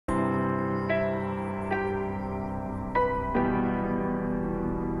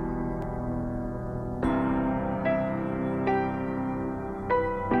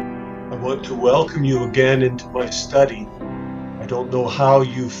want to welcome you again into my study. I don't know how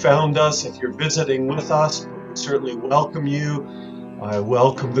you found us if you're visiting with us, but we certainly welcome you. I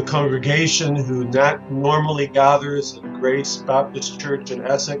welcome the congregation who normally gathers at Grace Baptist Church in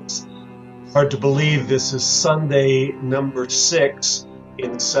Essex. Hard to believe this is Sunday number 6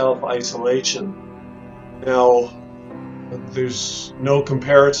 in self-isolation. Now, there's no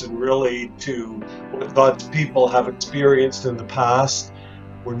comparison really to what God's people have experienced in the past.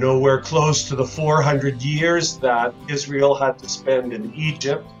 We're nowhere close to the 400 years that Israel had to spend in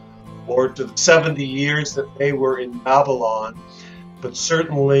Egypt, or to the 70 years that they were in Babylon. But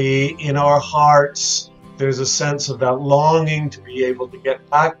certainly in our hearts, there's a sense of that longing to be able to get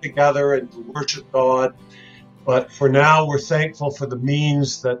back together and to worship God. But for now, we're thankful for the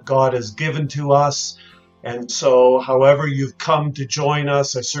means that God has given to us. And so, however you've come to join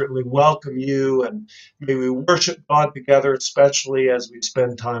us, I certainly welcome you, and may we worship God together, especially as we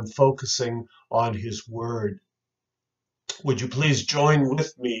spend time focusing on His Word. Would you please join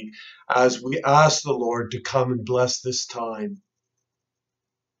with me as we ask the Lord to come and bless this time?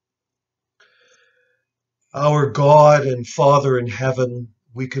 Our God and Father in heaven,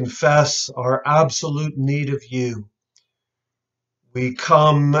 we confess our absolute need of you. We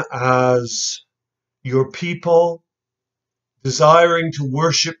come as your people, desiring to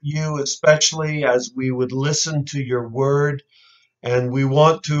worship you, especially as we would listen to your word, and we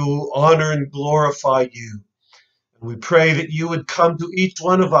want to honor and glorify you. And we pray that you would come to each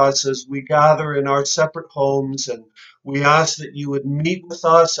one of us as we gather in our separate homes, and we ask that you would meet with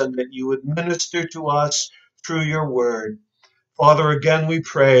us and that you would minister to us through your word. Father, again, we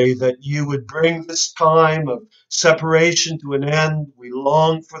pray that you would bring this time of separation to an end. We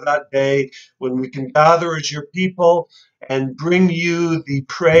long for that day when we can gather as your people and bring you the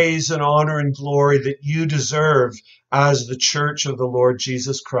praise and honor and glory that you deserve as the church of the Lord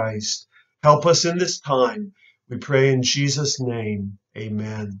Jesus Christ. Help us in this time. We pray in Jesus' name.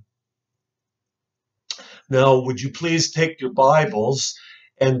 Amen. Now, would you please take your Bibles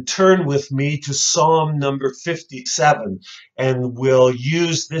and turn with me to Psalm number 57, and we'll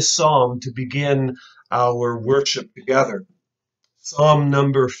use this psalm to begin our worship together. Psalm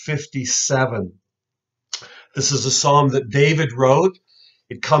number 57. This is a psalm that David wrote.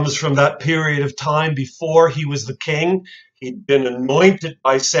 It comes from that period of time before he was the king. He'd been anointed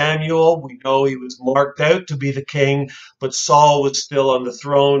by Samuel. We know he was marked out to be the king, but Saul was still on the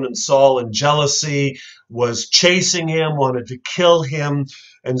throne, and Saul, in jealousy, was chasing him, wanted to kill him.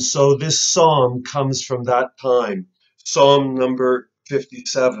 And so this psalm comes from that time. Psalm number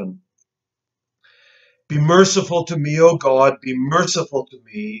 57. Be merciful to me, O God, be merciful to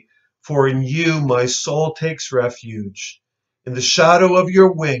me, for in you my soul takes refuge. In the shadow of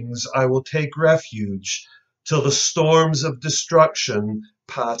your wings I will take refuge, till the storms of destruction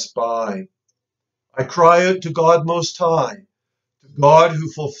pass by. I cry out to God Most High, to God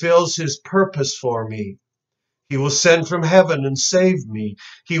who fulfills his purpose for me. He will send from heaven and save me.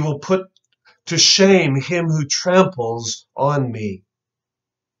 He will put to shame him who tramples on me.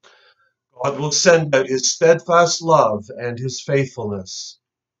 God will send out his steadfast love and his faithfulness.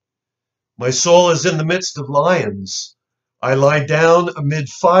 My soul is in the midst of lions. I lie down amid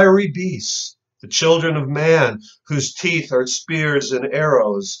fiery beasts, the children of man, whose teeth are spears and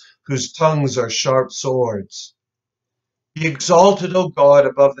arrows, whose tongues are sharp swords. Be exalted, O God,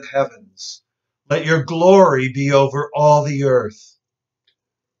 above the heavens. Let your glory be over all the earth.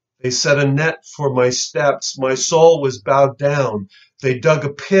 They set a net for my steps. My soul was bowed down. They dug a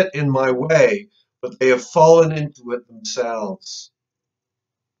pit in my way, but they have fallen into it themselves.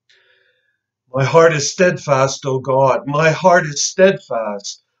 My heart is steadfast, O God. My heart is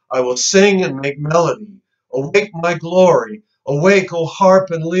steadfast. I will sing and make melody. Awake, my glory. Awake, O harp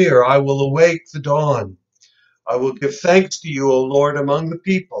and lyre. I will awake the dawn. I will give thanks to you, O Lord, among the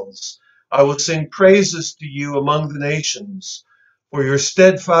peoples. I will sing praises to you among the nations. For your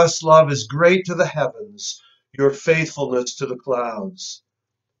steadfast love is great to the heavens, your faithfulness to the clouds.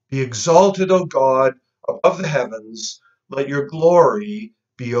 Be exalted, O God, above the heavens. Let your glory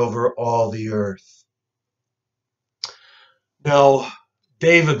be over all the earth. Now,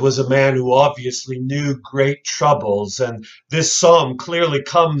 David was a man who obviously knew great troubles, and this psalm clearly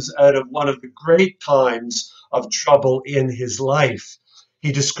comes out of one of the great times of trouble in his life.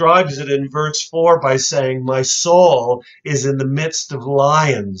 He describes it in verse 4 by saying, my soul is in the midst of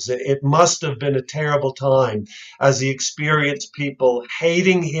lions. It must have been a terrible time as he experienced people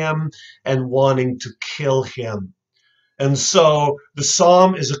hating him and wanting to kill him. And so the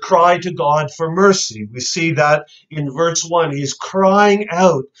psalm is a cry to God for mercy. We see that in verse 1. He's crying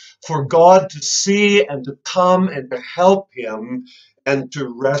out for God to see and to come and to help him and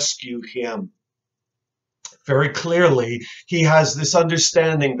to rescue him. Very clearly, he has this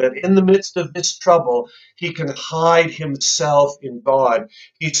understanding that in the midst of this trouble, he can hide himself in God.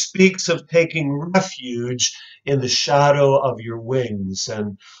 He speaks of taking refuge in the shadow of your wings.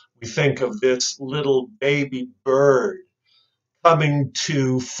 And we think of this little baby bird coming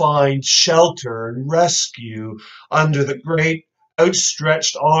to find shelter and rescue under the great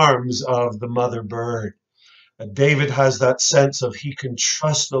outstretched arms of the mother bird. David has that sense of he can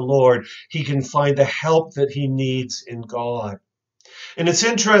trust the Lord. He can find the help that he needs in God. And it's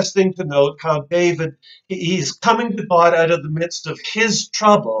interesting to note how David, he's coming to God out of the midst of his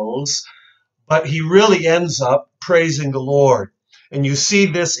troubles, but he really ends up praising the Lord. And you see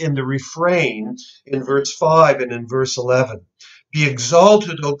this in the refrain in verse 5 and in verse 11. Be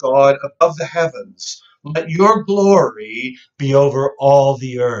exalted, O God, above the heavens. Let your glory be over all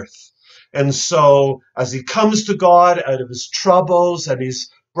the earth. And so as he comes to God out of his troubles and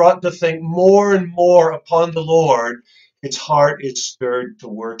he's brought to think more and more upon the Lord, his heart is stirred to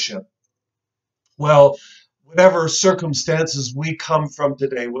worship. Well, whatever circumstances we come from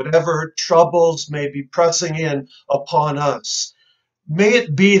today, whatever troubles may be pressing in upon us, may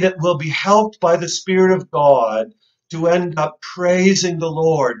it be that we'll be helped by the Spirit of God to end up praising the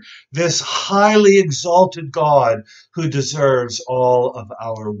Lord, this highly exalted God who deserves all of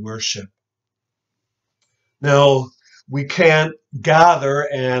our worship. Now, we can't gather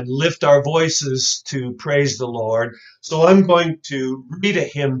and lift our voices to praise the Lord, so I'm going to read a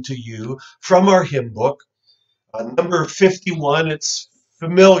hymn to you from our hymn book. Number 51, it's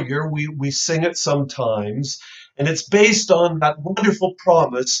familiar. We sing it sometimes, and it's based on that wonderful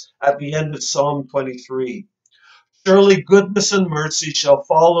promise at the end of Psalm 23. Surely goodness and mercy shall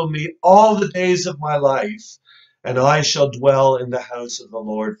follow me all the days of my life, and I shall dwell in the house of the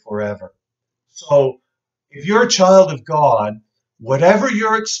Lord forever. So, if you're a child of God, whatever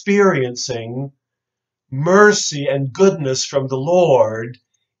you're experiencing, mercy and goodness from the Lord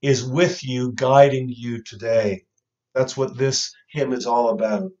is with you, guiding you today. That's what this hymn is all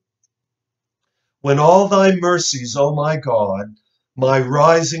about. When all thy mercies, O my God, my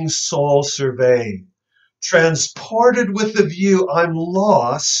rising soul survey, transported with the view, I'm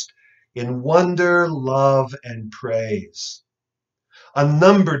lost in wonder, love, and praise.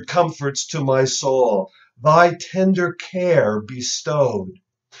 Unnumbered comforts to my soul, thy tender care bestowed,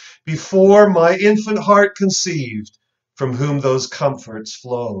 before my infant heart conceived, from whom those comforts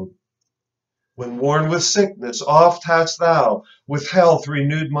flowed. When worn with sickness, oft hast thou with health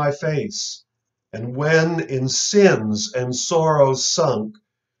renewed my face, and when in sins and sorrows sunk,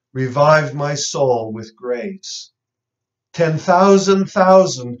 revived my soul with grace. 10,000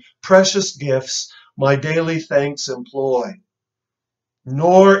 precious gifts my daily thanks employ,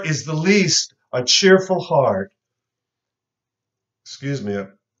 nor is the least a cheerful heart,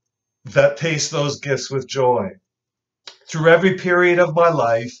 that tastes those gifts with joy. Through every period of my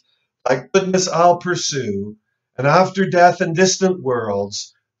life, thy goodness I'll pursue, and after death and distant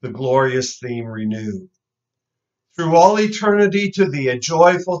worlds, the glorious theme renew. Through all eternity to thee a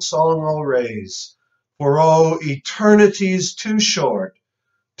joyful song I'll raise, for oh, eternity's too short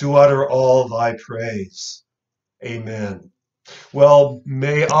to utter all thy praise. Amen. Well,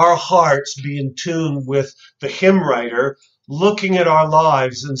 may our hearts be in tune with the hymn writer, looking at our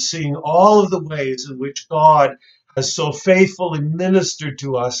lives and seeing all of the ways in which God has so faithfully ministered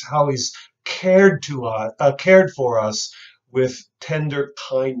to us, how he's cared for us with tender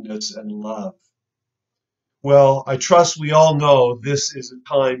kindness and love. Well, I trust we all know this is a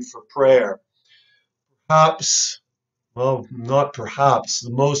time for prayer. Perhaps, well, not perhaps,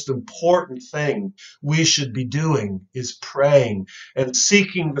 the most important thing we should be doing is praying and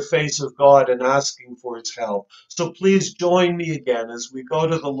seeking the face of God and asking for his help. So please join me again as we go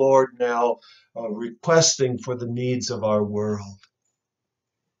to the Lord now, requesting for the needs of our world.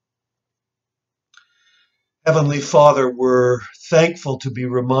 Heavenly Father, we're thankful to be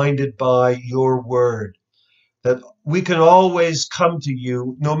reminded by your word that we can always come to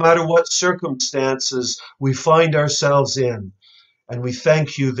you no matter what circumstances we find ourselves in. And we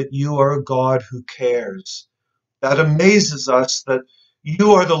thank you that you are a God who cares. That amazes us that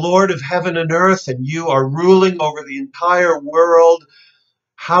you are the Lord of heaven and earth and you are ruling over the entire world.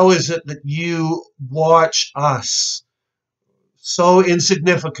 How is it that you watch us? So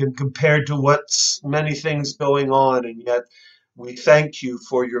insignificant compared to what's many things going on, and yet we thank you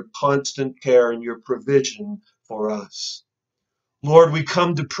for your constant care and your provision for us. Lord, we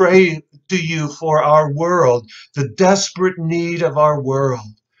come to pray to you for our world, the desperate need of our world.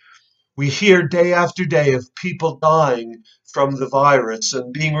 We hear day after day of people dying from the virus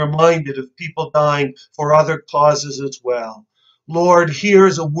and being reminded of people dying for other causes as well. Lord, here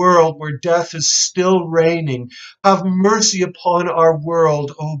is a world where death is still reigning. Have mercy upon our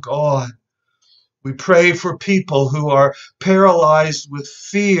world, O God. We pray for people who are paralyzed with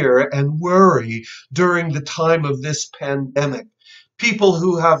fear and worry during the time of this pandemic. People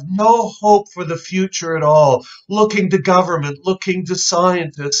who have no hope for the future at all, looking to government, looking to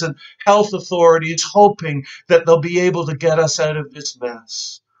scientists and health authorities, hoping that they'll be able to get us out of this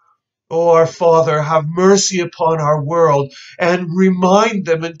mess. Oh, our Father, have mercy upon our world and remind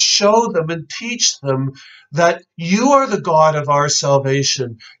them and show them and teach them that you are the God of our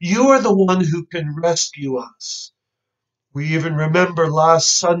salvation. You are the one who can rescue us. We even remember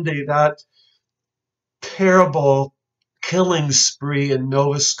last Sunday that terrible killing spree in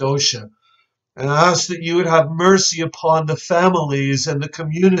Nova Scotia. And I ask that you would have mercy upon the families and the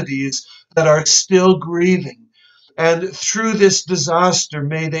communities that are still grieving. And through this disaster,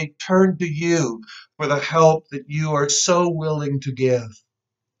 may they turn to you for the help that you are so willing to give.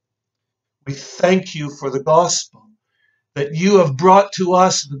 We thank you for the gospel, that you have brought to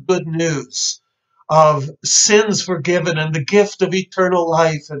us the good news of sins forgiven and the gift of eternal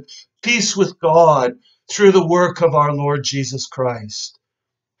life and peace with God through the work of our Lord Jesus Christ.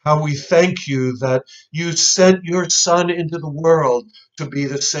 How we thank you that you sent your Son into the world to be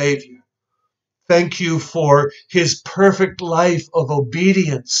the Savior. Thank you for his perfect life of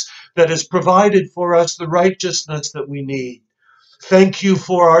obedience that has provided for us the righteousness that we need. Thank you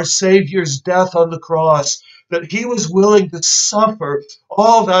for our Savior's death on the cross, that he was willing to suffer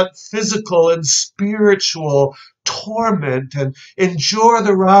all that physical and spiritual torment and endure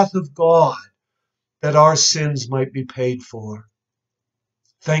the wrath of God, that our sins might be paid for.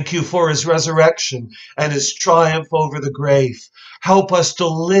 Thank you for his resurrection and his triumph over the grave. Help us to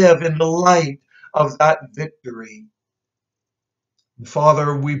live in the light of that victory.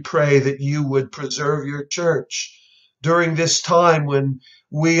 Father, we pray that you would preserve your church during this time when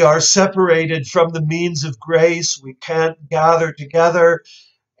we are separated from the means of grace. We can't gather together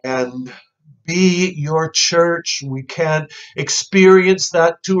and be your church. We can't experience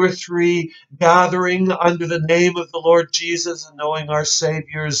that 2 or 3 gathering under the name of the Lord Jesus and knowing our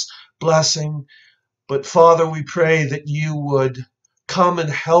Savior's blessing. But Father, we pray that you would come and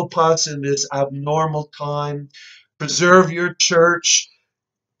help us in this abnormal time. Preserve your church,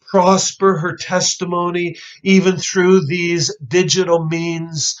 prosper her testimony even through these digital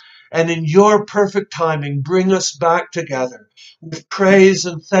means, and in your perfect timing, bring us back together with praise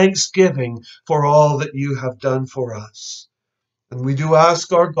and thanksgiving for all that you have done for us. And we do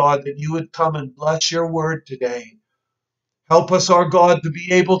ask, our God, that you would come and bless your word today. Help us, our God, to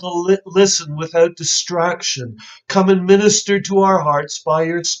be able to listen without distraction. Come and minister to our hearts by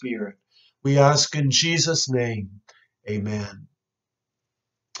your Spirit. We ask in Jesus' name, amen.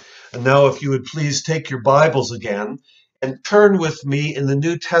 And now if you would please take your Bibles again and turn with me in the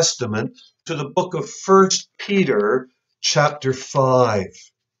New Testament to the book of 1 Peter chapter 5.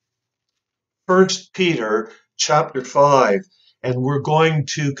 1 Peter chapter 5. And we're going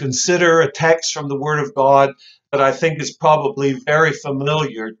to consider a text from the Word of God that I think is probably very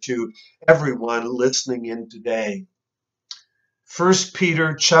familiar to everyone listening in today. 1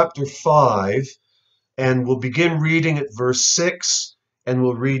 Peter chapter 5, and we'll begin reading at verse 6, and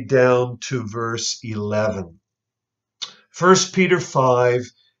we'll read down to verse 11. 1 Peter 5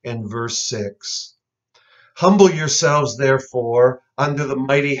 and verse 6. Humble yourselves, therefore, under the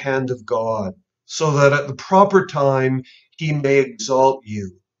mighty hand of God, so that at the proper time he may exalt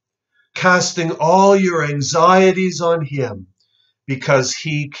you, casting all your anxieties on him, because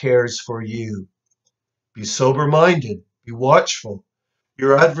he cares for you. Be sober-minded, be watchful.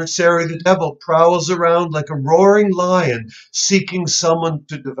 Your adversary, the devil, prowls around like a roaring lion, seeking someone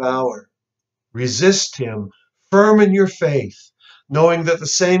to devour. Resist him, firm in your faith, knowing that the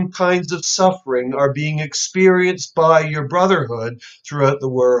same kinds of suffering are being experienced by your brotherhood throughout the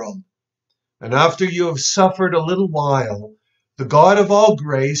world. And after you have suffered a little while, the God of all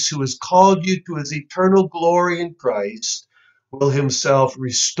grace, who has called you to his eternal glory in Christ, will himself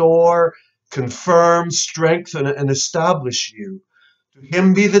restore, confirm, strengthen, and establish you. To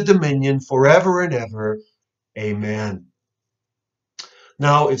him be the dominion forever and ever. Amen.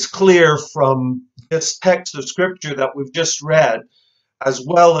 Now, it's clear from this text of Scripture that we've just read, as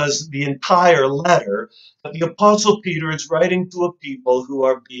well as the entire letter, that the Apostle Peter is writing to a people who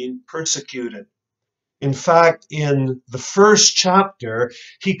are being persecuted. In fact, in the first chapter,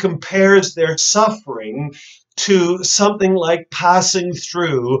 he compares their suffering to something like passing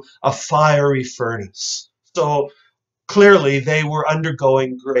through a fiery furnace. So clearly they were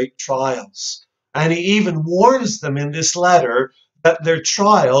undergoing great trials. And he even warns them in this letter that their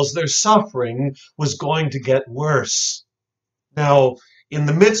trials, their suffering, was going to get worse. Now, in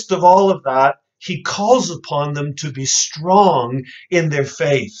the midst of all of that, he calls upon them to be strong in their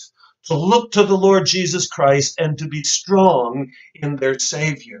faith, to look to the Lord Jesus Christ and to be strong in their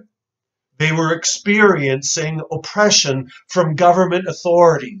Savior. They were experiencing oppression from government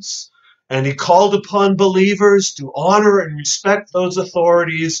authorities, and he called upon believers to honor and respect those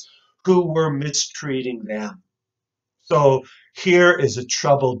authorities who were mistreating them. So here is a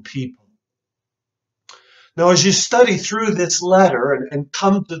troubled people. Now, as you study through this letter and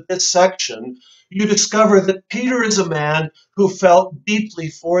come to this section, you discover that Peter is a man who felt deeply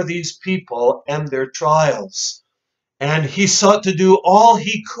for these people and their trials. And he sought to do all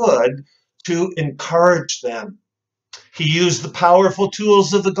he could to encourage them. He used the powerful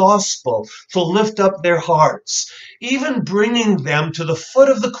tools of the gospel to lift up their hearts, even bringing them to the foot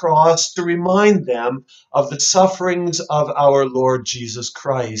of the cross to remind them of the sufferings of our Lord Jesus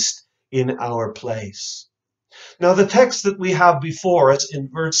Christ in our place. Now, the text that we have before us in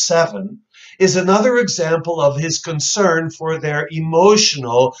verse 7 is another example of his concern for their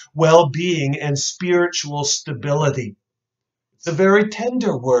emotional well-being and spiritual stability. It's a very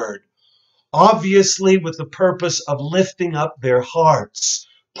tender word, obviously with the purpose of lifting up their hearts,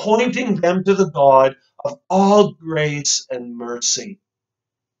 pointing them to the God of all grace and mercy.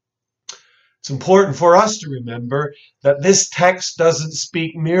 It's important for us to remember that this text doesn't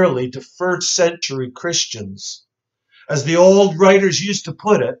speak merely to first century Christians. As the old writers used to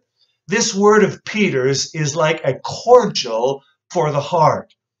put it, this word of Peter's is like a cordial for the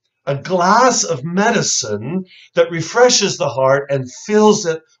heart, a glass of medicine that refreshes the heart and fills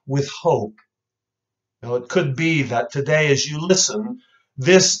it with hope. Now, it could be that today, as you listen,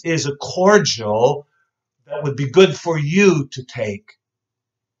 this is a cordial that would be good for you to take.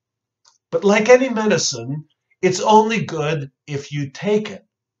 But like any medicine, it's only good if you take it.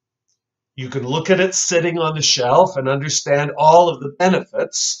 You can look at it sitting on the shelf and understand all of the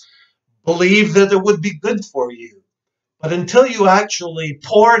benefits, believe that it would be good for you. But until you actually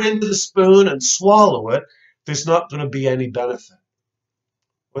pour it into the spoon and swallow it, there's not going to be any benefit.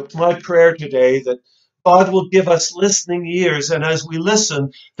 It's my prayer today that God will give us listening ears, and as we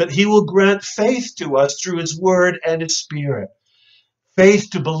listen, that he will grant faith to us through his word and his spirit. Faith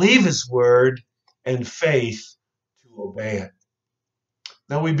to believe his word and faith to obey it.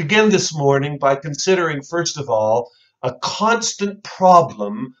 Now, we begin this morning by considering, first of all, a constant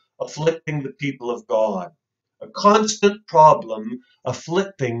problem afflicting the people of God. A constant problem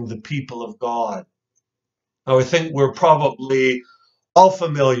afflicting the people of God. Now, I think we're probably all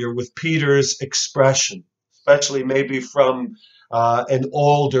familiar with Peter's expression, especially maybe from an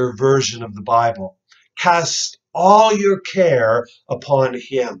older version of the Bible. Cast all your care upon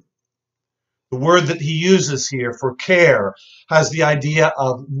him. The word that he uses here for care has the idea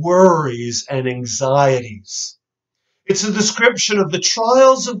of worries and anxieties. It's a description of the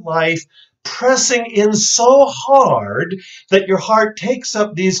trials of life pressing in so hard that your heart takes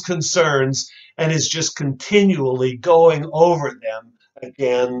up these concerns and is just continually going over them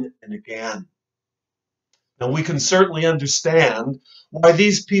again and again. Now, we can certainly understand why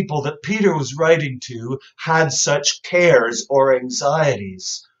these people that Peter was writing to had such cares or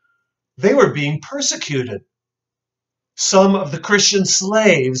anxieties. They were being persecuted. Some of the Christian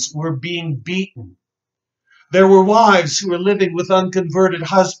slaves were being beaten. There were wives who were living with unconverted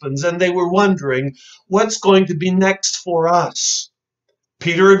husbands, and they were wondering, what's going to be next for us?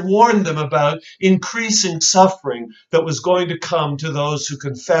 Peter had warned them about increasing suffering that was going to come to those who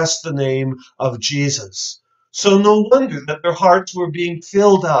confessed the name of Jesus. So no wonder that their hearts were being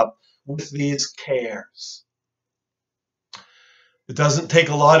filled up with these cares. It doesn't take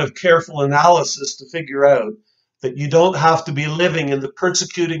a lot of careful analysis to figure out that you don't have to be living in the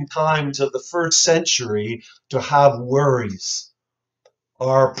persecuting times of the first century to have worries.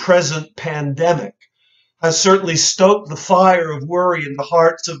 Our present pandemic has certainly stoked the fire of worry in the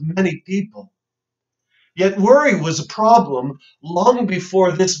hearts of many people. Yet worry was a problem long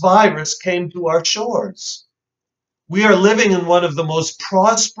before this virus came to our shores. We are living in one of the most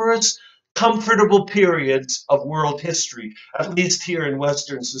prosperous, comfortable periods of world history, at least here in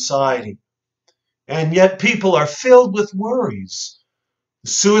Western society. And yet people are filled with worries. The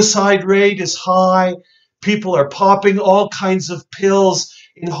suicide rate is high. People are popping all kinds of pills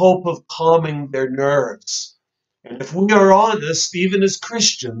in hope of calming their nerves. And if we are honest, even as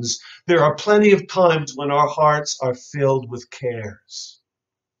Christians, there are plenty of times when our hearts are filled with cares.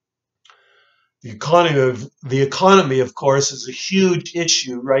 The economy, of course, is a huge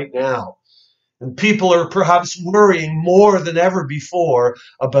issue right now. And people are perhaps worrying more than ever before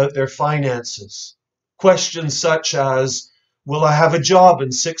about their finances. Questions such as, will I have a job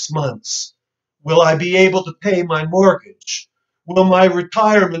in 6 months? Will I be able to pay my mortgage? Will my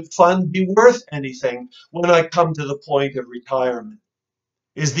retirement fund be worth anything when I come to the point of retirement?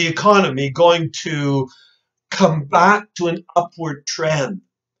 Is the economy going to come back to an upward trend?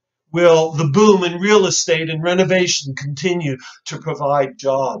 Will the boom in real estate and renovation continue to provide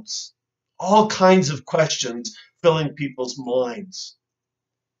jobs? All kinds of questions filling people's minds.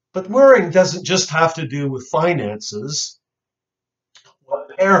 But worrying doesn't just have to do with finances.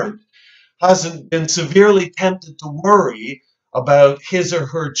 What parent hasn't been severely tempted to worry about his or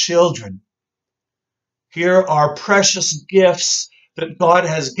her children? Here are precious gifts that God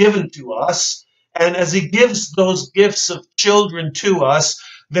has given to us. And as He gives those gifts of children to us,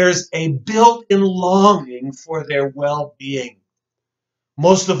 there's a built-in longing for their well-being.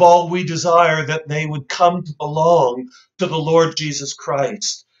 Most of all, we desire that they would come to belong to the Lord Jesus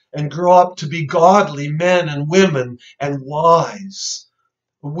Christ and grow up to be godly men and women and wise.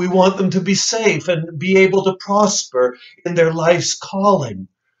 We want them to be safe and be able to prosper in their life's calling.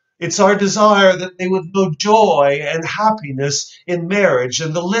 It's our desire that they would know joy and happiness in marriage,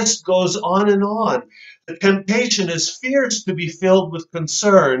 and the list goes on and on. The temptation is fierce to be filled with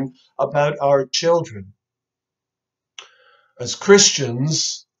concern about our children. As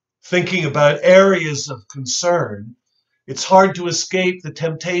Christians, thinking about areas of concern, it's hard to escape the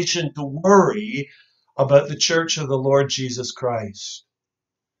temptation to worry about the church of the Lord Jesus Christ.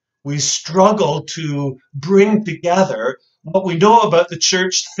 We struggle to bring together what we know about the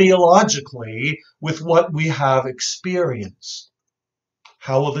church theologically with what we have experienced.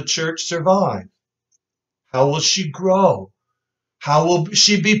 How will the church survive? How will she grow? How will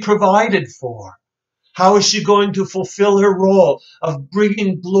she be provided for? How is she going to fulfill her role of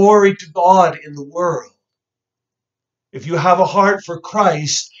bringing glory to God in the world? If you have a heart for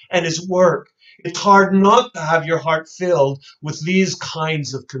Christ and His work, it's hard not to have your heart filled with these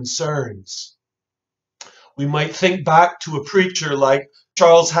kinds of concerns. We might think back to a preacher like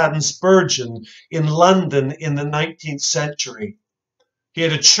Charles Haddon Spurgeon in London in the 19th century. He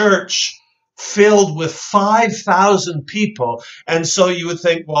had a church filled with 5,000 people, and so you would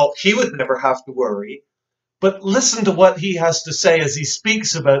think, well, he would never have to worry. But listen to what he has to say as he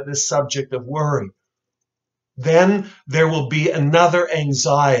speaks about this subject of worry. Then there will be another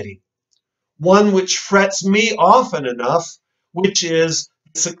anxiety, one which frets me often enough, which is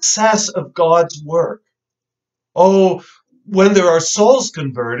the success of God's work. Oh, when there are souls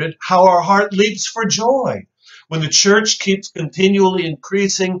converted, how our heart leaps for joy. When the church keeps continually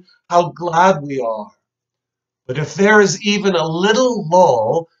increasing, how glad we are. But if there is even a little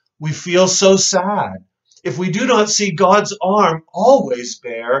lull, we feel so sad. If we do not see God's arm always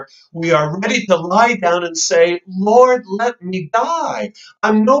bare, we are ready to lie down and say, Lord, let me die.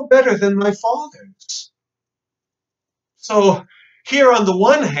 I'm no better than my fathers. So here on the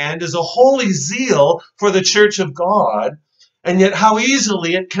one hand is a holy zeal for the church of God, and yet how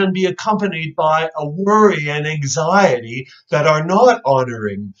easily it can be accompanied by a worry and anxiety that are not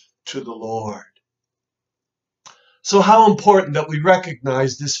honoring to the Lord. So how important that we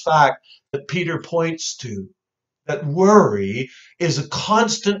recognize this fact that Peter points to, that worry is a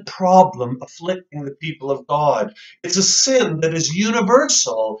constant problem afflicting the people of God. It's a sin that is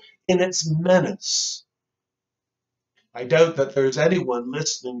universal in its menace. I doubt that there's anyone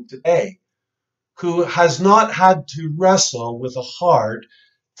listening today who has not had to wrestle with a heart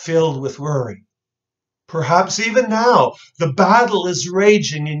filled with worry. Perhaps even now, the battle is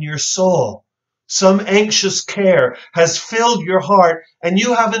raging in your soul. Some anxious care has filled your heart, and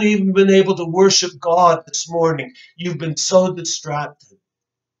you haven't even been able to worship God this morning. You've been so distracted.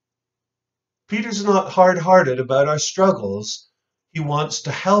 Peter's not hard-hearted about our struggles. He wants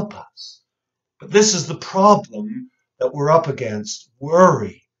to help us. But this is the problem that we're up against: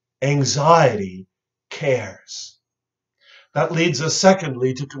 worry, anxiety, cares. That leads us,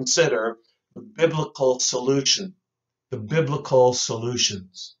 secondly, to consider the biblical solution, the biblical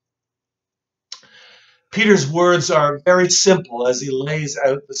solutions. Peter's words are very simple as he lays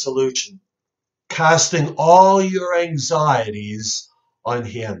out the solution: casting all your anxieties on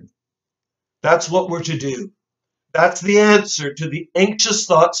Him. That's what we're to do. That's the answer to the anxious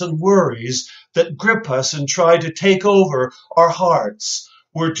thoughts and worries that grip us and try to take over our hearts.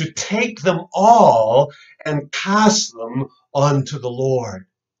 We're to take them all and cast them onto the Lord.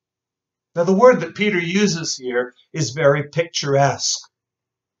 Now, the word that Peter uses here is very picturesque.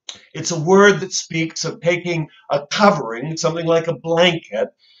 It's a word that speaks of taking a covering, something like a blanket,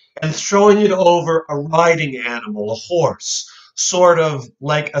 and throwing it over a riding animal, a horse, sort of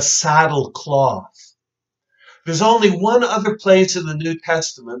like a saddle cloth. There's only one other place in the New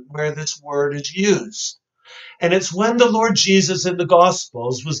Testament where this word is used. And it's when the Lord Jesus in the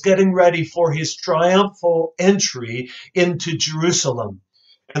Gospels was getting ready for his triumphal entry into Jerusalem.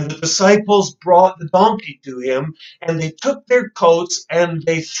 And the disciples brought the donkey to him, and they took their coats and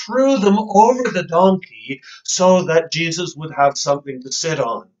they threw them over the donkey so that Jesus would have something to sit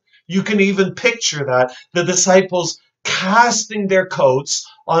on. You can even picture that, the disciples casting their coats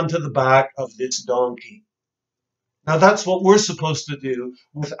onto the back of this donkey. Now that's what we're supposed to do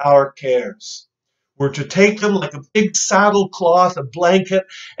with our cares. We're to take them like a big saddlecloth, a blanket,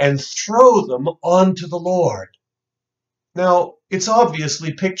 and throw them onto the Lord. Now, it's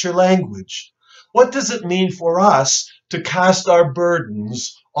obviously picture language. What does it mean for us to cast our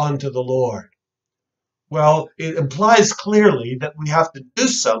burdens onto the Lord? Well, it implies clearly that we have to do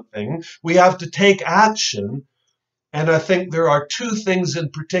something, we have to take action, and I think there are two things in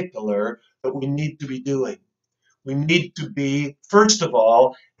particular that we need to be doing. We need to be, first of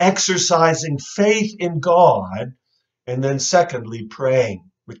all, exercising faith in God, and then secondly,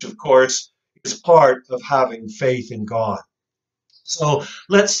 praying, which of course is part of having faith in God. So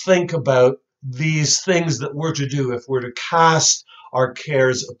let's think about these things that we're to do if we're to cast our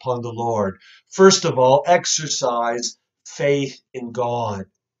cares upon the Lord. First of all, exercise faith in God.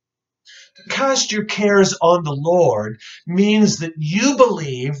 To cast your cares on the Lord means that you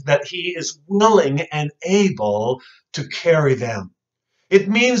believe that he is willing and able to carry them. It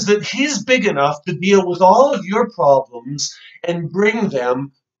means that he's big enough to deal with all of your problems and bring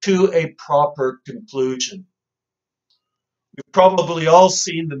them to a proper conclusion. We've probably all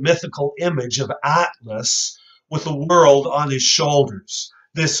seen the mythical image of Atlas with the world on his shoulders.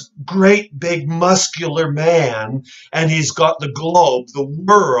 This great big muscular man, and he's got the globe, the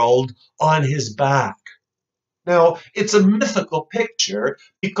world, on his back. Now, it's a mythical picture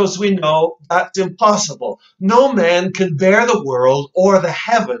because we know that's impossible. No man can bear the world or the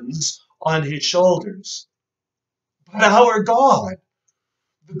heavens on his shoulders. But our God,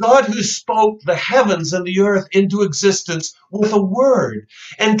 the God who spoke the heavens and the earth into existence with a word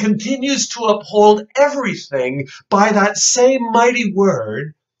and continues to uphold everything by that same mighty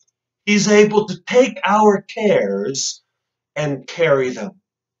word, he's able to take our cares and carry them.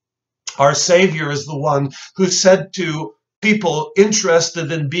 Our Savior is the one who said to people interested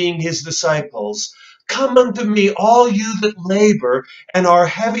in being his disciples, "Come unto me, all you that labor and are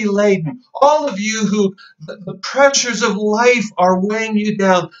heavy laden, all of you who the pressures of life are weighing you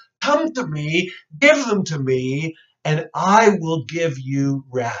down. Come to me, give them to me, and I will give you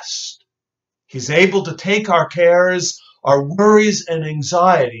rest." He's able to take our cares, our worries and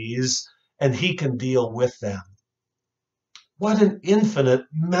anxieties, and he can deal with them. What an infinite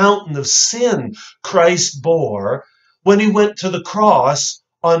mountain of sin Christ bore when he went to the cross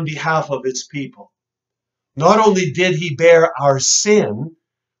on behalf of his people. Not only did he bear our sin,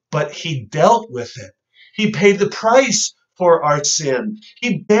 but he dealt with it. He paid the price for our sin.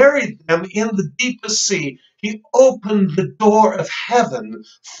 He buried them in the deepest sea. He opened the door of heaven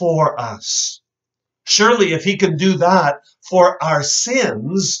for us. Surely if he can do that for our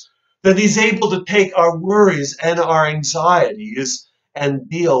sins, then he's able to take our worries and our anxieties and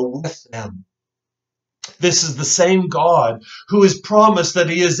deal with them. This is the same God who has promised that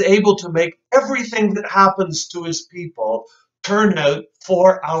he is able to make everything that happens to his people turn out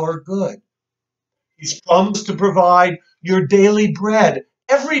for our good. He's promised to provide your daily bread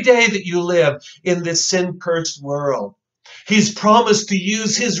every day that you live in this sin-cursed world. He's promised to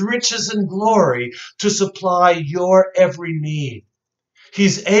use his riches and glory to supply your every need.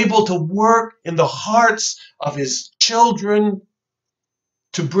 He's able to work in the hearts of his children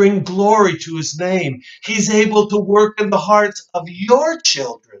to bring glory to his name. He's able to work in the hearts of your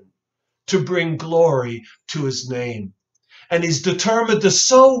children to bring glory to his name. And he's determined to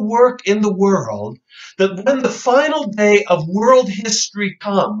so work in the world that when the final day of world history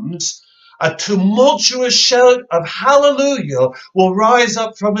comes, a tumultuous shout of hallelujah will rise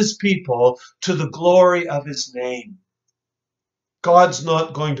up from his people to the glory of his name. God's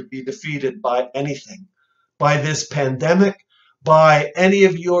not going to be defeated by anything, by this pandemic, by any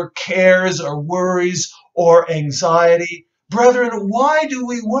of your cares or worries or anxiety. Brethren, why do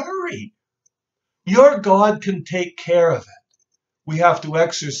we worry? Your God can take care of it. We have to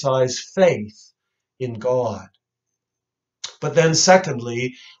exercise faith in God. But then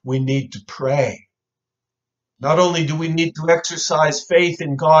secondly, we need to pray. Not only do we need to exercise faith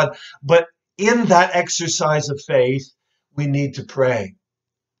in God, but in that exercise of faith, we need to pray.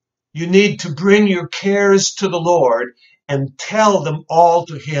 You need to bring your cares to the Lord and tell them all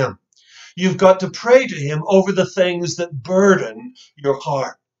to him. You've got to pray to him over the things that burden your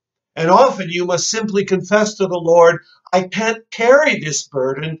heart. And often you must simply confess to the Lord, I can't carry this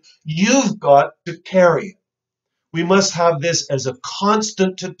burden. You've got to carry it. We must have this as a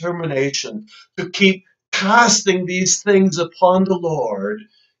constant determination to keep casting these things upon the Lord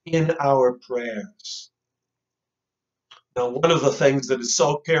in our prayers. Now, one of the things that is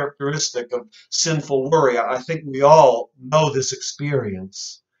so characteristic of sinful worry, I think we all know this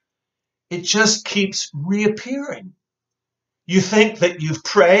experience, it just keeps reappearing. You think that you've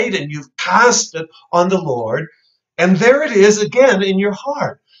prayed and you've cast it on the Lord, and there it is again in your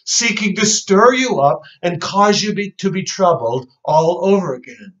heart, seeking to stir you up and cause you to be troubled all over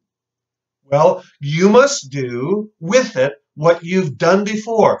again. Well, you must do with it what you've done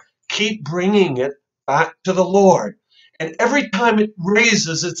before. Keep bringing it back to the Lord. And every time it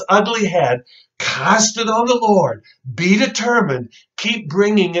raises its ugly head, cast it on the Lord. Be determined. Keep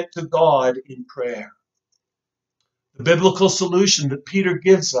bringing it to God in prayer. The biblical solution that Peter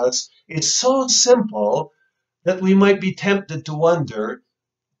gives us is so simple that we might be tempted to wonder,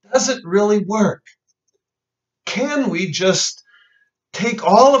 does it really work? Can we just take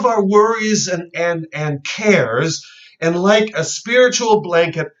all of our worries and cares and, like a spiritual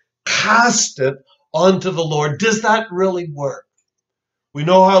blanket, cast it onto the Lord? Does that really work? We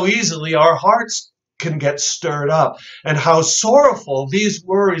know how easily our hearts can get stirred up and how sorrowful these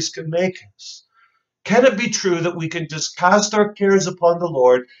worries can make us. Can it be true that we can just cast our cares upon the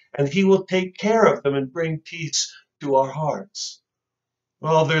Lord and he will take care of them and bring peace to our hearts?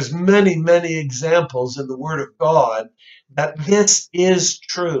 Well, there's many, many examples in the Word of God that this is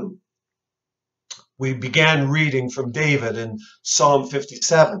true. We began reading from David in Psalm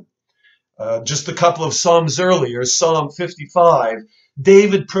 57. Just a couple of Psalms earlier, Psalm 55,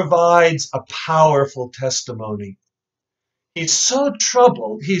 David provides a powerful testimony. He's so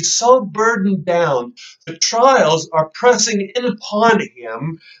troubled, he's so burdened down, the trials are pressing in upon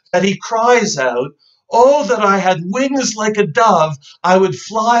him that he cries out, oh, that I had wings like a dove, I would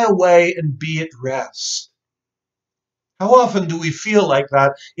fly away and be at rest. How often do we feel like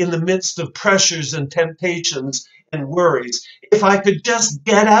that in the midst of pressures and temptations and worries? If I could just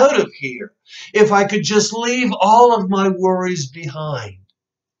get out of here, if I could just leave all of my worries behind.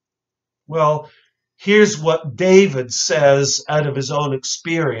 Well, here's what David says out of his own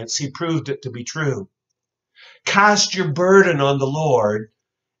experience. He proved it to be true. Cast your burden on the Lord,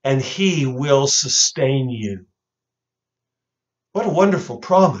 and he will sustain you. What a wonderful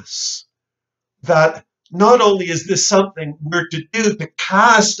promise. That not only is this something we're to do, to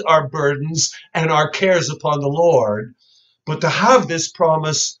cast our burdens and our cares upon the Lord, but to have this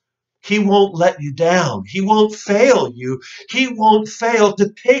promise, he won't let you down. He won't fail you. He won't fail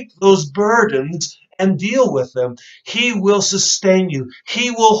to take those burdens and deal with them. He will sustain you.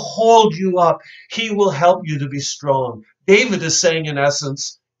 He will hold you up. He will help you to be strong. David is saying, in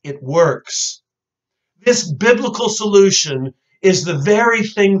essence, it works. This biblical solution is the very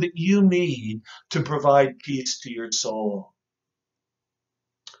thing that you need to provide peace to your soul.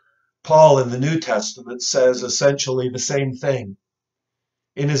 Paul in the New Testament says essentially the same thing.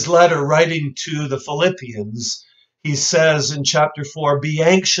 In his letter writing to the Philippians, he says in chapter 4, be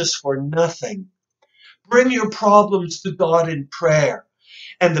anxious for nothing. Bring your problems to God in prayer,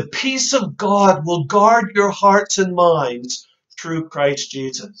 and the peace of God will guard your hearts and minds through Christ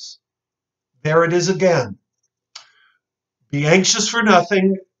Jesus. There it is again. Be anxious for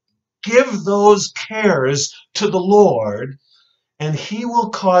nothing. Give those cares to the Lord, and he will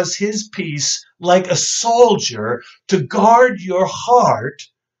cause his peace, like a soldier, to guard your heart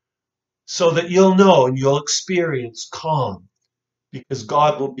so that you'll know and you'll experience calm, because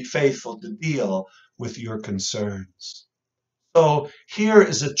God will be faithful to deal with your concerns. So here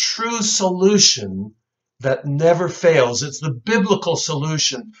is a true solution that never fails. It's the biblical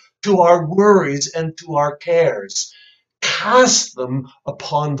solution to our worries and to our cares. Cast them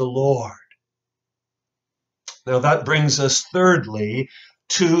upon the Lord. Now that brings us thirdly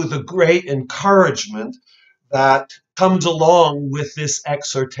to the great encouragement that comes along with this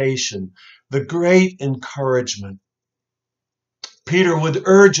exhortation. The great encouragement. Peter would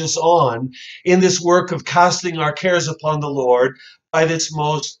urge us on in this work of casting our cares upon the Lord by this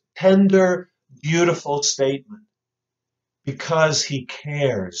most tender, beautiful statement. Because he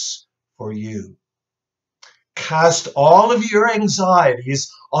cares for you. Cast all of your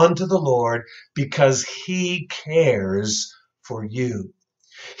anxieties onto the Lord because he cares for you.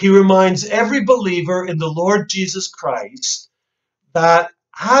 He reminds every believer in the Lord Jesus Christ that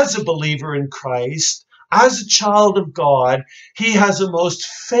as a believer in Christ, as a child of God, he has a most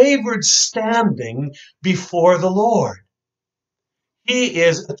favored standing before the Lord. He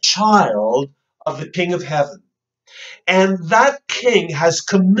is a child of the King of Heaven. And that King has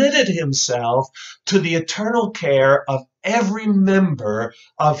committed himself to the eternal care of every member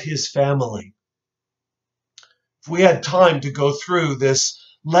of his family. If we had time to go through this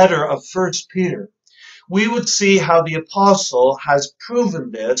letter of First Peter, we would see how the apostle has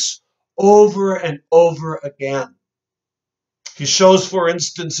proven this over and over again. He shows, for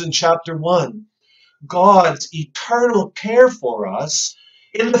instance, in chapter 1, God's eternal care for us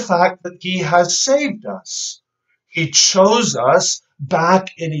in the fact that he has saved us. He chose us back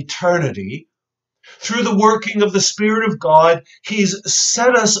in eternity. Through the working of the Spirit of God, he's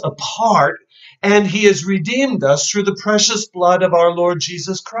set us apart, and he has redeemed us through the precious blood of our Lord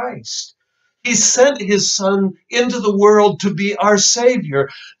Jesus Christ. He sent his Son into the world to be our Savior.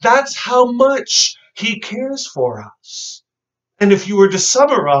 That's how much he cares for us. And if you were to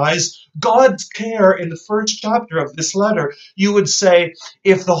summarize God's care in the first chapter of this letter, you would say,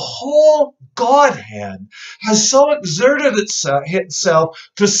 if the whole Godhead has so exerted itself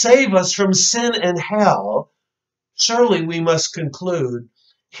to save us from sin and hell, surely we must conclude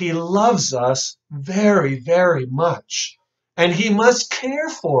he loves us very, very much. And he must care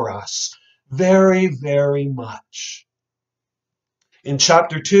for us very, very much. In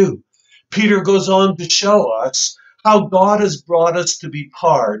chapter 2, Peter goes on to show us how God has brought us to be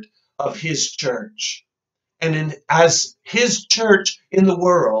part of his church. And as his church in the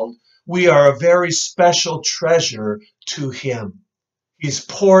world, we are a very special treasure to him. He's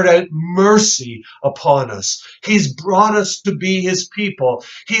poured out mercy upon us. He's brought us to be his people.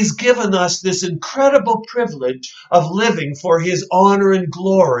 He's given us this incredible privilege of living for his honor and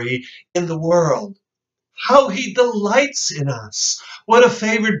glory in the world. How he delights in us. What a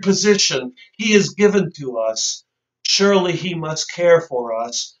favored position he has given to us. Surely he must care for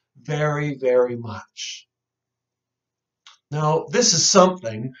us very, very much. Now, this is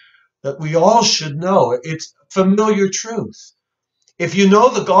something that we all should know. It's familiar truth. If you know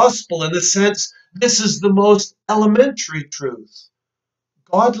the gospel, in a sense, this is the most elementary truth.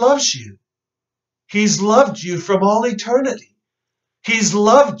 God loves you. He's loved you from all eternity. He's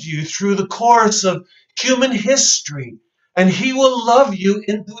loved you through the course of human history, and he will love you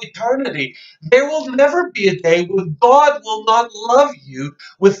into eternity. There will never be a day when God will not love you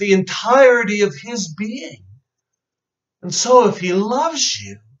with the entirety of his being. And so if he loves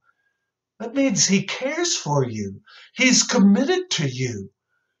you, that means he cares for you. He's committed to you.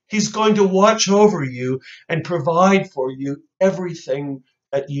 He's going to watch over you and provide for you everything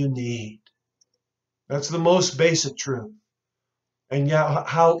that you need. That's the most basic truth. And yet,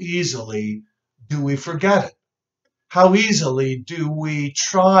 how easily do we forget it? How easily do we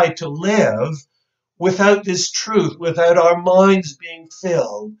try to live without this truth, without our minds being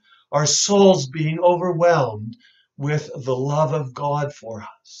filled, our souls being overwhelmed with the love of God for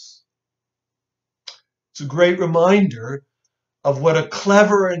us? It's a great reminder of what a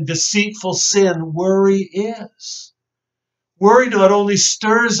clever and deceitful sin worry is. Worry not only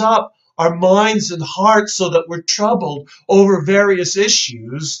stirs up our minds and hearts so that we're troubled over various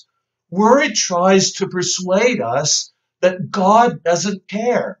issues, worry tries to persuade us that God doesn't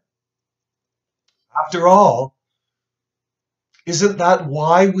care. After all, isn't that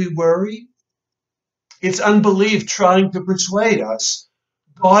why we worry? It's unbelief trying to persuade us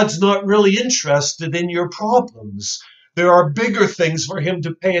God's not really interested in your problems. There are bigger things for him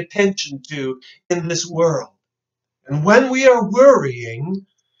to pay attention to in this world. And when we are worrying,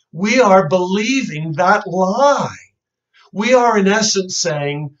 we are believing that lie. We are, in essence,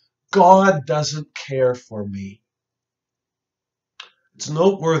 saying, God doesn't care for me. It's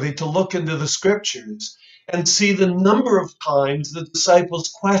noteworthy to look into the scriptures and see the number of times the disciples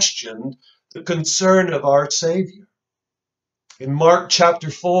questioned the concern of our Savior. In Mark chapter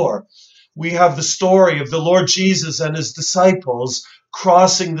 4, we have the story of the Lord Jesus and his disciples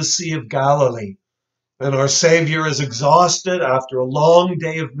crossing the Sea of Galilee. And our Savior is exhausted after a long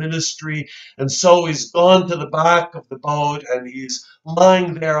day of ministry, and so he's gone to the back of the boat and he's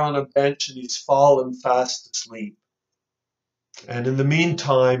lying there on a bench and he's fallen fast asleep. And in the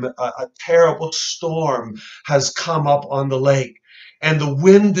meantime, a terrible storm has come up on the lake, and the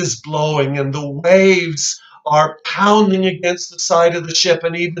wind is blowing and the waves are pounding against the side of the ship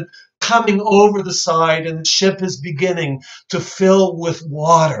and even coming over the side, and the ship is beginning to fill with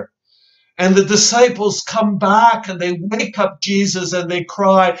water. And the disciples come back and they wake up Jesus and they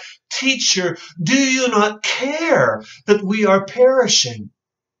cry, "Teacher, do you not care that we are perishing?"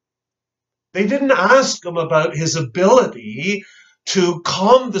 They didn't ask him about his ability to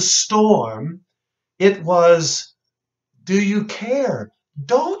calm the storm. It was, do you care?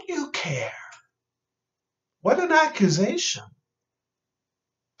 Don't you care? What an accusation.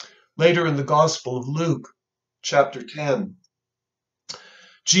 Later in the Gospel of Luke, chapter 10,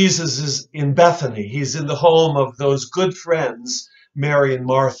 Jesus is in Bethany. He's in the home of those good friends, Mary and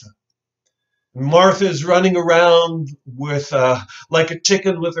Martha. Martha is running around with like a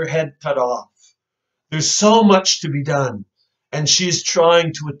chicken with her head cut off. There's so much to be done, and she's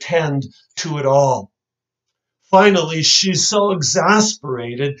trying to attend to it all. Finally, she's so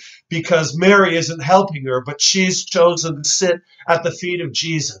exasperated because Mary isn't helping her, but she's chosen to sit at the feet of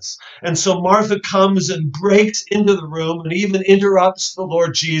Jesus. And so Martha comes and breaks into the room and even interrupts the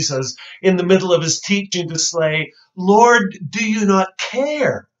Lord Jesus in the middle of his teaching to say, "Lord, do you not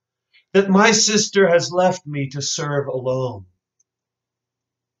care that my sister has left me to serve alone?"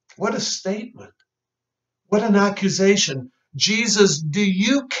 What a statement. What an accusation. Jesus, do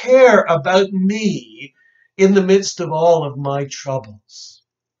you care about me in the midst of all of my troubles?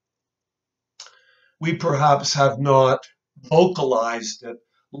 We perhaps have not vocalized it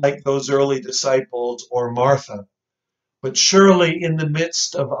like those early disciples or Martha, but surely in the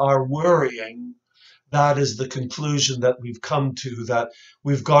midst of our worrying, that is the conclusion that we've come to, that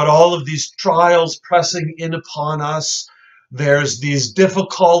we've got all of these trials pressing in upon us. There's these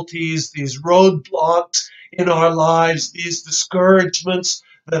difficulties, these roadblocks in our lives, these discouragements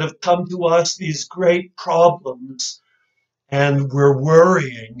that have come to us, these great problems. And we're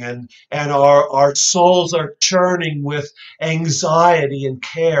worrying, and our souls are churning with anxiety and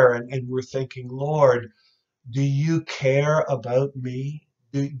care. And we're thinking, Lord, do you care about me?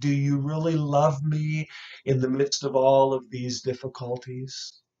 Do you really love me in the midst of all of these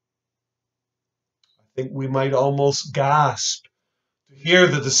difficulties? I think we might almost gasp to hear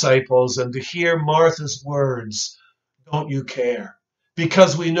the disciples and to hear Martha's words, "Don't you care?"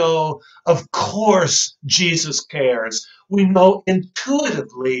 Because we know, of course, Jesus cares. We know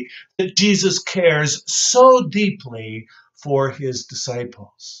intuitively that Jesus cares so deeply for his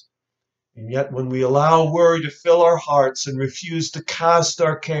disciples. And yet, when we allow worry to fill our hearts and refuse to cast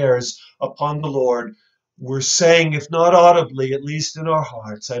our cares upon the Lord, we're saying, if not audibly, at least in our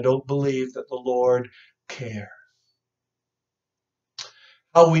hearts, I don't believe that the Lord cares.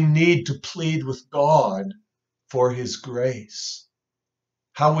 How we need to plead with God for his grace.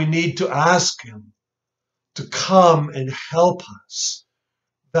 How we need to ask him to come and help us.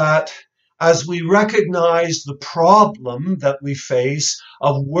 That as we recognize the problem that we face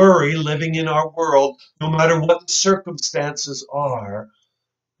of worry living in our world, no matter what the circumstances are,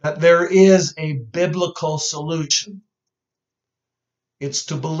 that there is a biblical solution. It's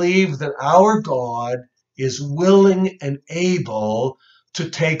to believe that our God is willing and able to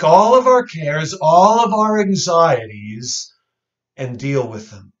take all of our cares, all of our anxieties, and deal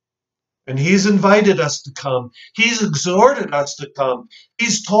with them. And he's invited us to come. He's exhorted us to come.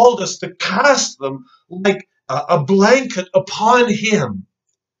 He's told us to cast them like a blanket upon him.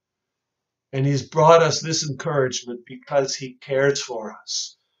 And he's brought us this encouragement because he cares for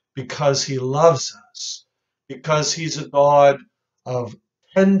us, because he loves us, because he's a God of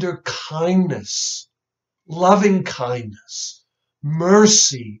tender kindness, loving kindness,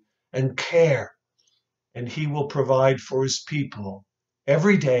 mercy, and care. And he will provide for his people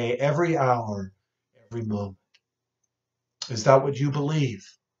every day, every hour, every moment. Is that what you believe?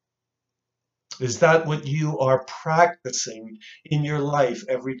 Is that what you are practicing in your life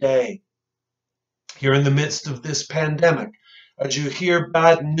every day? Here in the midst of this pandemic, as you hear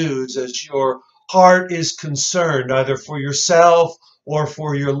bad news, as your heart is concerned either for yourself or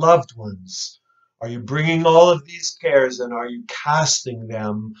for your loved ones, are you bringing all of these cares and are you casting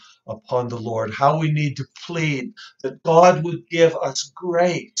them upon the Lord? How we need to plead that God would give us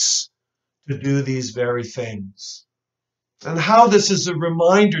grace to do these very things. And how this is a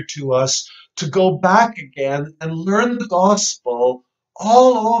reminder to us to go back again and learn the gospel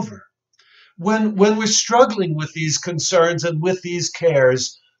all over. When we're struggling with these concerns and with these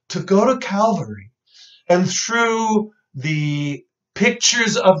cares, to go to Calvary and through the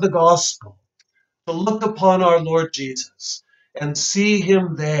pictures of the gospel, to look upon our Lord Jesus and see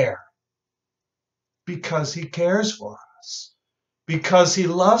him there because he cares for us, because he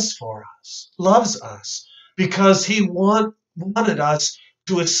loves us, because he wanted us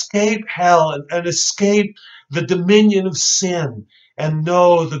to escape hell and escape the dominion of sin and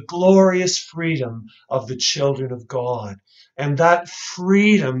know the glorious freedom of the children of God. And that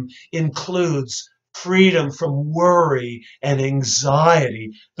freedom includes freedom from worry and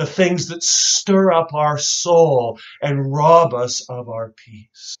anxiety, the things that stir up our soul and rob us of our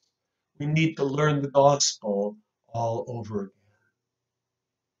peace. We need to learn the gospel all over again.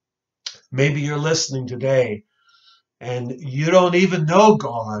 Maybe you're listening today and you don't even know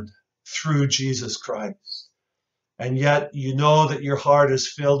God through Jesus Christ. and yet you know that your heart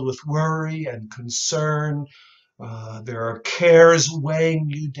is filled with worry and concern. There are cares weighing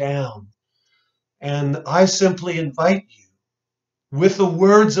you down. And I simply invite you with the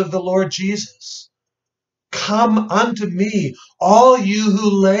words of the Lord Jesus. Come unto me, all you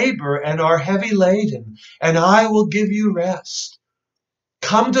who labor and are heavy laden, and I will give you rest.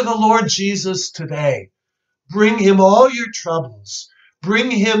 Come to the Lord Jesus today. Bring him all your troubles.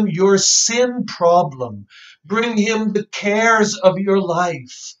 Bring him your sin problem. Bring him the cares of your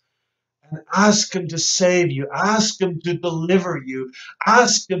life. And ask him to save you. Ask him to deliver you.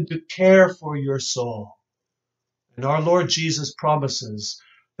 Ask him to care for your soul. And our Lord Jesus promises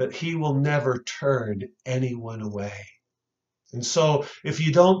that he will never turn anyone away. And so, if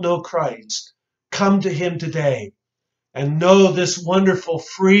you don't know Christ, come to him today and know this wonderful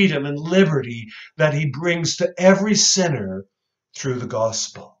freedom and liberty that he brings to every sinner through the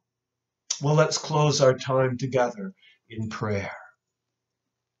gospel. Well, let's close our time together in prayer.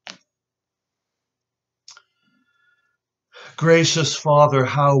 Gracious Father,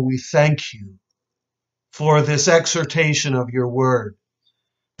 how we thank you for this exhortation of your word,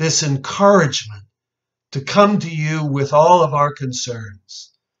 this encouragement to come to you with all of our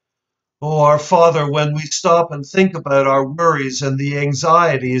concerns. Oh, our Father, when we stop and think about our worries and the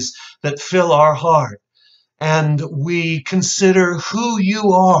anxieties that fill our heart, and we consider who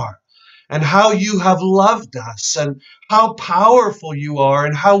you are and how you have loved us and how powerful you are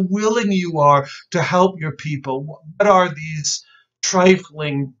and how willing you are to help your people, what are these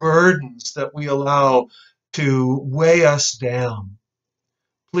trifling burdens that we allow to weigh us down?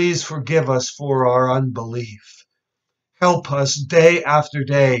 Please forgive us for our unbelief. Help us day after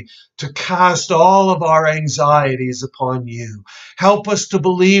day to cast all of our anxieties upon you. Help us to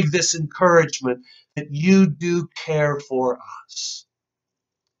believe this encouragement that you do care for us.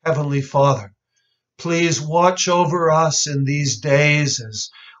 Heavenly Father, please watch over us in these days as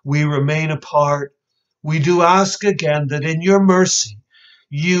we remain apart. We do ask again that in your mercy,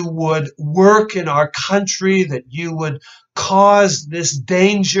 you would work in our country, that you would cause this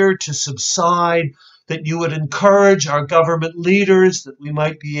danger to subside, that you would encourage our government leaders, that we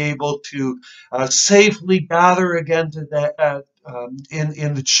might be able to safely gather again to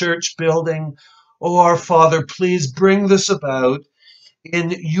in the church building. Oh, our Father, please bring this about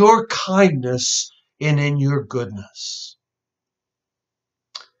in your kindness and in your goodness.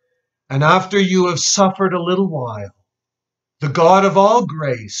 And after you have suffered a little while, the God of all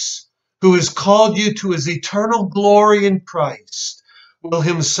grace, who has called you to his eternal glory in Christ, will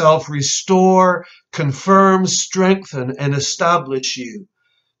himself restore, confirm, strengthen, and establish you.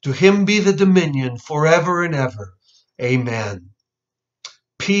 To him be the dominion forever and ever. Amen.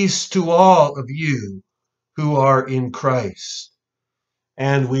 Peace to all of you who are in Christ.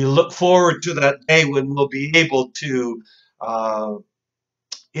 And we look forward to that day when we'll be able to,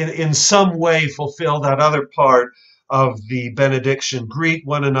 in some way, fulfill that other part of the benediction. Greet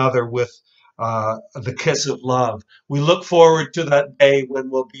one another with the kiss of love. We look forward to that day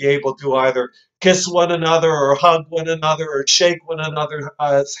when we'll be able to either kiss one another or hug one another or shake one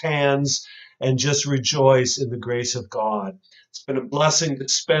another's hands and just rejoice in the grace of God. It's been a blessing to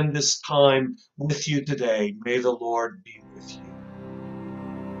spend this time with you today. May the Lord be with you.